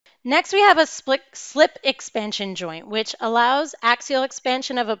Next, we have a slip expansion joint, which allows axial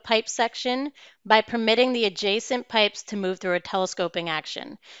expansion of a pipe section by permitting the adjacent pipes to move through a telescoping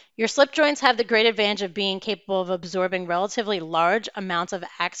action. Your slip joints have the great advantage of being capable of absorbing relatively large amounts of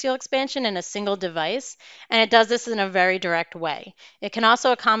axial expansion in a single device, and it does this in a very direct way. It can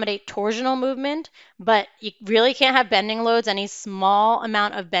also accommodate torsional movement, but you really can't have bending loads. Any small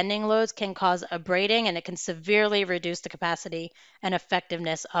amount of bending loads can cause abrading, and it can severely reduce the capacity and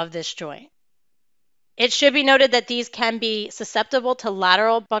effectiveness of this joint. It should be noted that these can be susceptible to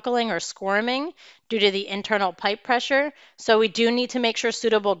lateral buckling or squirming due to the internal pipe pressure, so we do need to make sure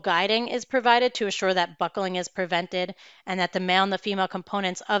suitable guiding is provided to assure that buckling is prevented and that the male and the female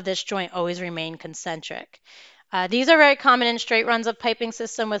components of this joint always remain concentric. These are very common in straight runs of piping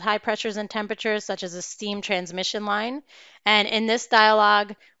system with high pressures and temperatures, such as a steam transmission line. And in this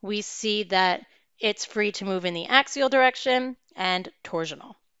dialog, we see that it's free to move in the axial direction and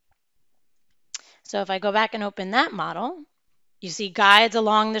torsional. So if I go back and open that model, you see guides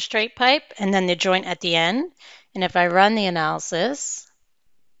along the straight pipe and then the joint at the end. And if I run the analysis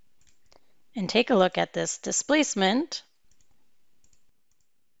and take a look at this displacement,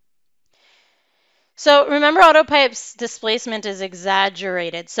 so remember, AutoPIPE's displacement is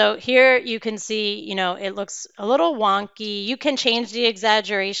exaggerated. So here you can see, it looks a little wonky. You can change the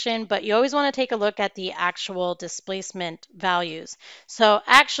exaggeration, but you always want to take a look at the actual displacement values. So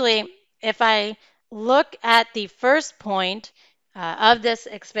actually, if I look at the first point of this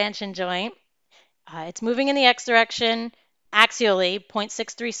expansion joint, it's moving in the x direction axially,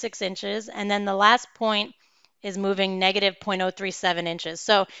 0.636 inches, and then the last point is moving negative 0.037 inches.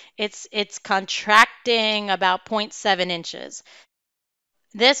 So it's contracting about 0.7 inches.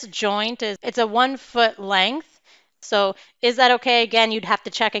 This joint it's a 1 foot length. So is that okay? Again, you'd have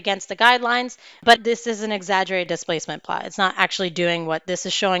to check against the guidelines, but this is an exaggerated displacement plot. It's not actually doing what this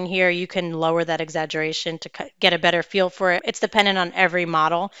is showing here. You can lower that exaggeration to get a better feel for it. It's dependent on every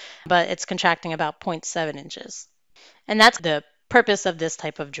model, but it's contracting about 0.7 inches. And that's the purpose of this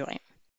type of joint.